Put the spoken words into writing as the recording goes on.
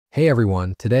Hey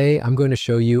everyone, today I'm going to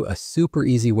show you a super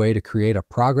easy way to create a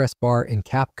progress bar in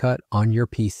CapCut on your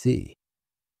PC.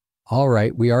 All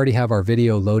right, we already have our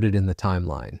video loaded in the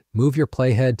timeline. Move your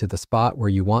playhead to the spot where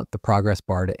you want the progress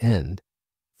bar to end.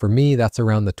 For me, that's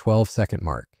around the 12-second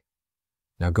mark.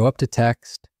 Now go up to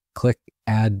text, click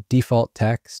Add Default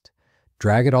Text,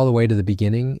 drag it all the way to the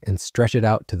beginning and stretch it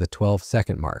out to the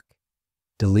 12-second mark.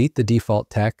 Delete the default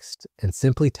text and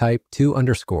simply type 2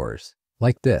 underscores,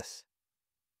 like this.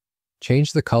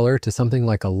 Change the color to something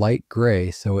like a light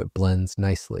gray so it blends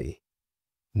nicely.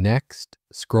 Next,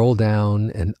 scroll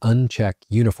down and uncheck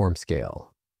Uniform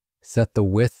Scale. Set the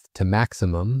width to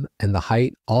maximum and the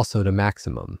height also to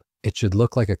maximum. It should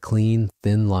look like a clean,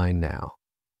 thin line now.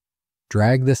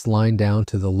 Drag this line down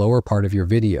to the lower part of your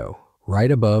video, right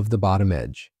above the bottom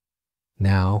edge.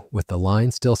 Now, with the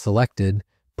line still selected,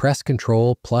 press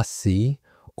Ctrl+C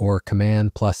or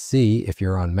Command+C if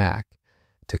you're on Mac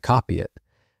to copy it.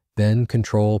 Then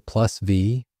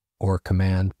Ctrl+V or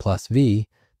Command+V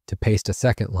to paste a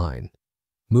second line.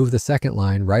 Move the second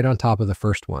line right on top of the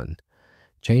first one.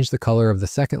 Change the color of the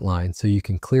second line so you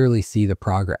can clearly see the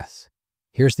progress.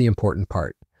 Here's the important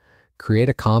part. Create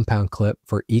a compound clip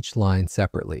for each line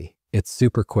separately. It's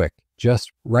super quick.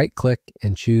 Just right-click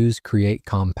and choose Create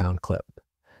Compound Clip.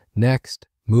 Next,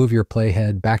 move your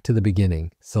playhead back to the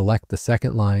beginning. Select the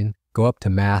second line, go up to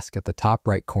Mask at the top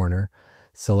right corner,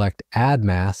 select Add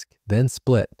Mask, then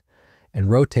Split, and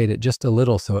rotate it just a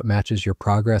little so it matches your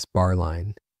progress bar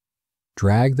line.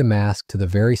 Drag the mask to the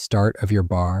very start of your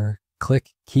bar, click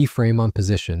Keyframe on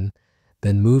Position,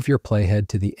 then move your playhead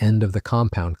to the end of the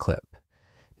compound clip.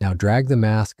 Now drag the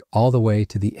mask all the way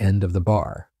to the end of the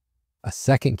bar. A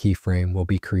second keyframe will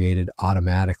be created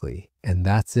automatically, and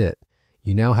that's it.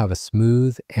 You now have a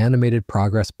smooth, animated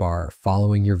progress bar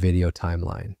following your video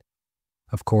timeline.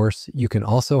 Of course, you can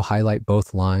also highlight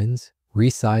both lines,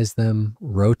 resize them,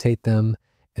 rotate them,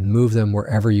 and move them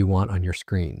wherever you want on your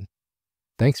screen.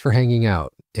 Thanks for hanging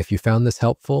out. If you found this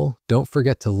helpful, don't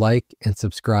forget to like and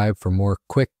subscribe for more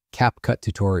quick CapCut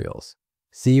tutorials.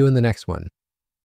 See you in the next one.